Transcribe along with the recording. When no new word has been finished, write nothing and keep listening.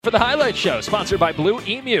For the Highlight Show, sponsored by Blue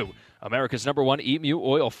Emu, America's #1 emu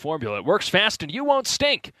oil formula. It works fast and you won't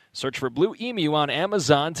stink. Search for Blue Emu on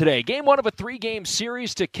Amazon today. Game 1 of a 3-game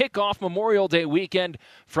series to kick off Memorial Day weekend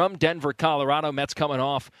from Denver, Colorado. Mets coming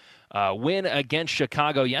off a win against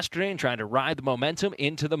Chicago yesterday and trying to ride the momentum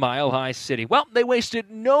into the Mile High City. Well, they wasted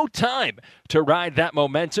no time to ride that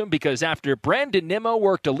momentum because after Brandon Nimmo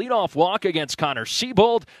worked a leadoff walk against Connor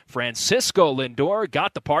Siebold, Francisco Lindor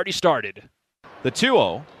got the party started. The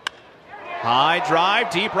 2-0. High drive,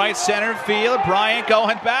 deep right center field. Bryant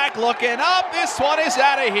going back, looking up. This one is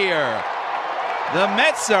out of here. The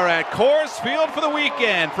Mets are at Coors Field for the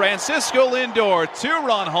weekend. Francisco Lindor,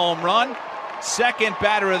 2-run home run. Second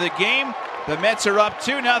batter of the game. The Mets are up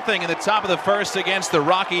 2-0 in the top of the first against the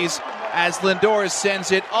Rockies as Lindor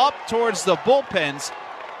sends it up towards the bullpens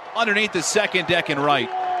underneath the second deck and right.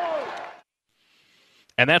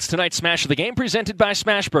 And that's tonight's Smash of the Game, presented by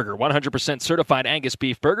Smashburger. 100% certified Angus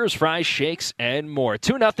beef burgers, fries, shakes, and more.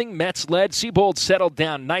 2-0 Mets led. Siebold settled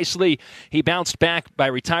down nicely. He bounced back by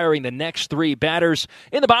retiring the next 3 batters.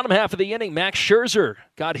 In the bottom half of the inning, Max Scherzer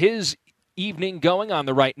got his evening going on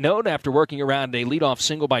the right note after working around a leadoff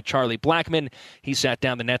single by Charlie Blackmon. He sat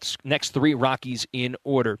down the next 3 Rockies in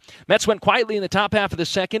order. Mets went quietly in the top half of the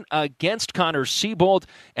second against Connor Siebold.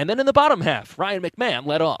 And then in the bottom half, Ryan McMahon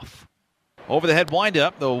led off. Over the head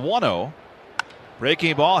windup, the 1-0.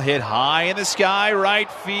 Breaking ball hit high in the sky,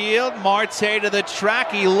 right field. Marte to the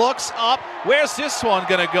track. He looks up. Where's this one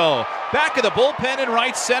going to go? Back of the bullpen in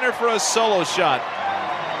right center for a solo shot.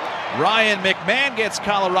 Ryan McMahon gets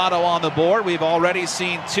Colorado on the board. We've already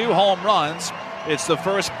seen 2 home runs. It's the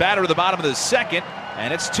first batter of the bottom of the second,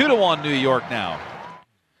 and it's 2-1 New York now.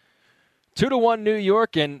 2-1 New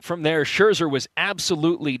York, and from there, Scherzer was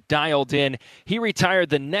absolutely dialed in. He retired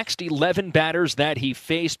the next 11 batters that he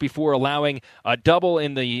faced before allowing a double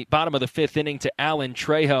in the bottom of the 5th inning to Alan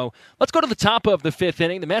Trejo. Let's go to the top of the 5th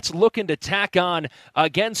inning. The Mets looking to tack on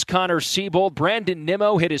against Connor Siebold. Brandon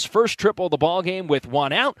Nimmo hit his first triple of the ballgame with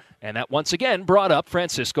 1 out, and that once again brought up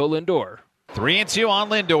Francisco Lindor. 3-2 on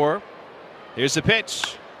Lindor. Here's the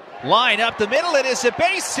pitch. Line up the middle. It is a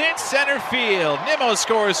base hit center field. Nimmo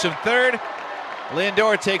scores from third.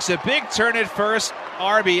 Lindor takes a big turn at first.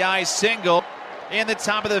 RBI single in the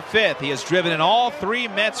top of the 5th. He has driven in all 3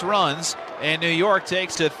 Mets runs, and New York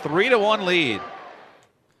takes a 3-1 lead.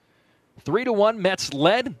 3-1 Mets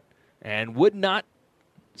led and would not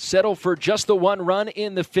settle for just the 1 run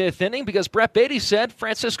in the 5th inning because Brett Beatty said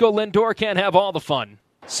Francisco Lindor can't have all the fun.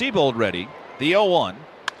 Siebold ready. The 0-1.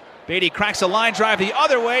 Beatty cracks a line drive the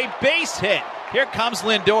other way. Base hit. Here comes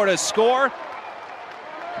Lindor to score.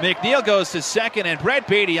 McNeil goes to second, and Brett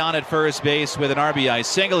Beatty on at first base with an RBI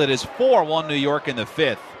single. It is 4-1 New York in the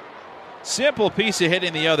 5th. Simple piece of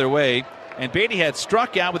hitting the other way, and Beatty had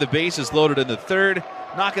struck out with the bases loaded in the 3rd.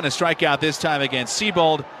 Not going to strike out this time against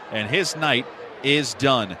Siebold, and his night is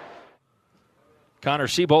done. Connor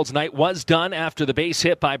Siebold's night was done after the base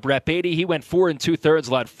hit by Brett Beatty. He went 4 2/3,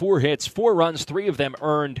 allowed 4 hits, 4 runs, 3 of them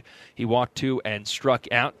earned. He walked 2 and struck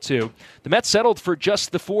out 2. The Mets settled for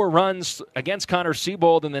just the 4 runs against Connor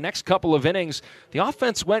Siebold in the next couple of innings. The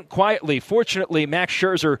offense went quietly. Fortunately, Max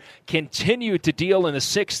Scherzer continued to deal in the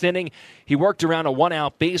 6th inning. He worked around a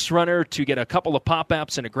 1-out base runner to get a couple of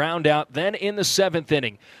pop-outs and a ground out. Then in the 7th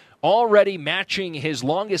inning, already matching his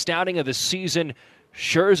longest outing of the season,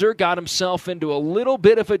 Scherzer got himself into a little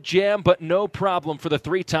bit of a jam, but no problem for the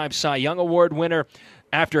 3-time Cy Young Award winner.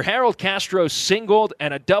 After Harold Castro singled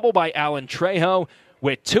and a double by Alan Trejo,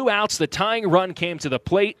 with 2 outs, the tying run came to the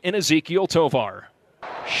plate in Ezequiel Tovar.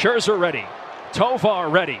 Scherzer ready. Tovar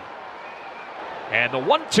ready. And the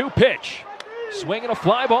 1-2 pitch. Swinging a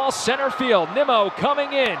fly ball center field. Nimmo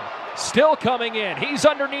coming in. Still coming in. He's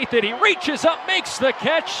underneath it. He reaches up, makes the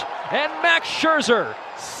catch, and Max Scherzer,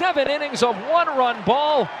 7 innings of 1-run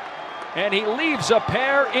ball, and he leaves a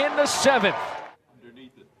pair in the 7th.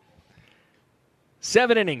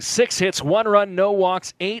 7 innings, 6 hits, 1 run, no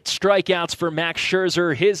walks, 8 strikeouts for Max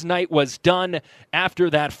Scherzer. His night was done after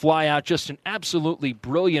that flyout. Just an absolutely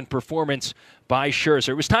brilliant performance by Scherzer.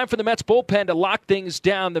 It was time for the Mets bullpen to lock things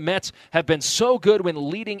down. The Mets have been so good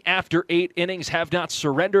when leading after 8 innings, have not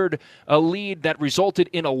surrendered a lead that resulted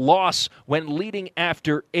in a loss when leading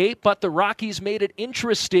after 8. But the Rockies made it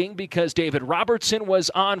interesting because David Robertson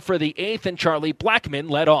was on for the 8th and Charlie Blackmon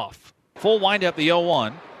led off. Full windup, the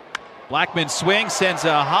 0-1. Blackmon swings, sends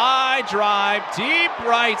a high drive, deep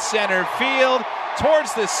right center field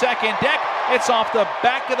towards the second deck. It's off the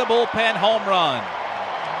back of the bullpen, home run.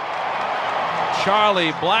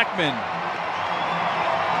 Charlie Blackmon.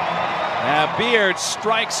 Beard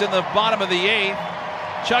strikes in the bottom of the 8th.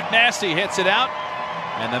 Chuck Nasty hits it out.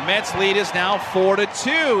 And the Mets lead is now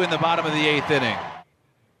 4-2 in the bottom of the 8th inning.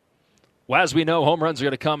 Well, as we know, home runs are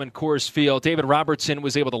going to come in Coors Field. David Robertson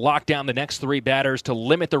was able to lock down the next 3 batters to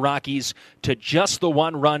limit the Rockies to just the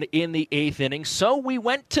 1 run in the 8th inning. So we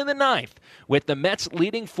went to the 9th with the Mets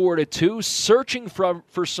leading 4-2, searching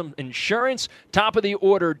for some insurance. Top of the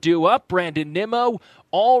order due up. Brandon Nimmo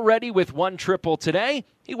already with 1 triple today.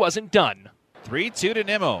 He wasn't done. 3-2 to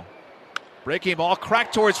Nimmo. Breaking ball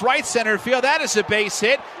cracked towards right center field. That is a base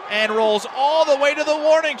hit and rolls all the way to the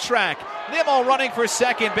warning track. Nimmo running for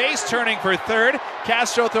second base, turning for third.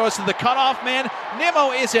 Castro throws to the cutoff man. Nimmo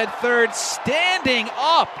is at third, standing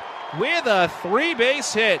up with a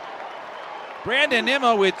 3-base hit. Brandon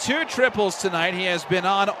Nimmo with 2 triples tonight. He has been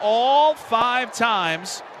on all 5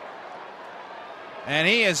 times. And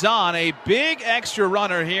he is on a big extra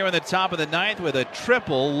runner here in the top of the 9th with a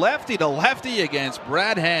triple lefty to lefty against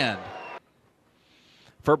Brad Hand.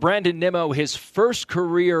 For Brandon Nimmo, his first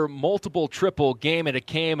career multiple triple game, and it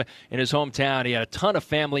came in his hometown. He had a ton of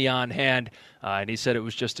family on hand, and he said it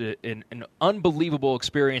was just an unbelievable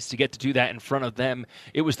experience to get to do that in front of them.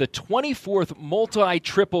 It was the 24th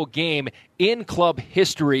multi-triple game in club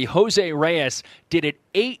history. Jose Reyes did it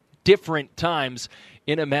 8 different times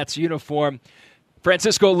in a Mets uniform.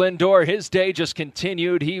 Francisco Lindor, his day just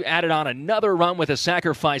continued. He added on another run with a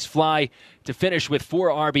sacrifice fly to finish with 4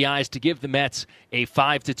 RBIs to give the Mets a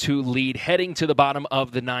 5-2 lead heading to the bottom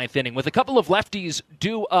of the 9th inning. With a couple of lefties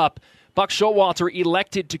due up, Buck Showalter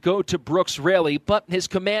elected to go to Brooks Raley, but his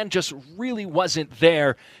command just really wasn't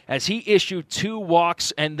there as he issued 2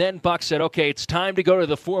 walks, and then Buck said, okay, it's time to go to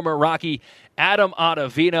the former Rocky Adam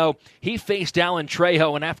Ottavino. He faced Alan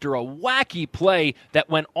Trejo, and after a wacky play that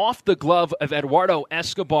went off the glove of Eduardo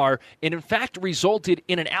Escobar, it in fact resulted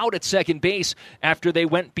in an out at second base after they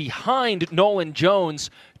went behind Nolan Jones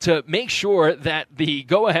to make sure that the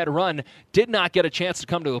go-ahead run did not get a chance to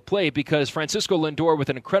come to the plate because Francisco Lindor, with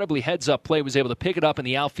an incredibly heads-up play, was able to pick it up in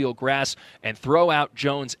the outfield grass and throw out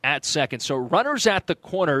Jones at second. So runners at the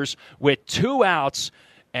corners with 2 outs,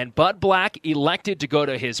 and Bud Black elected to go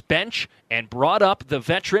to his bench and brought up the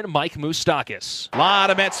veteran Mike Moustakas. A lot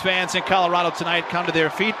of Mets fans in Colorado tonight come to their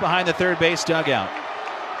feet behind the third base dugout.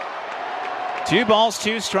 2 balls,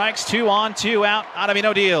 2 strikes, 2 on, 2 out.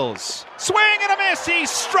 Ottavino deals. Swing and a miss. He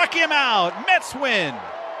struck him out. Mets win.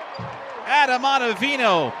 Adam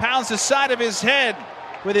Ottavino pounds the side of his head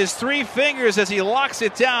with his 3 fingers as he locks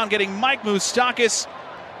it down, getting Mike Moustakas.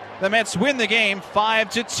 The Mets win the game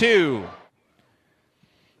 5-2.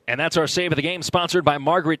 And that's our save of the game, sponsored by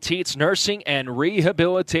Margaret Teets Nursing and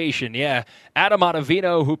Rehabilitation. Yeah, Adam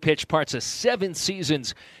Ottavino, who pitched parts of 7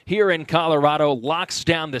 seasons here in Colorado, locks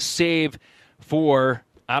down the save for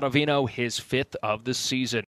Ottavino, his 5th of the season.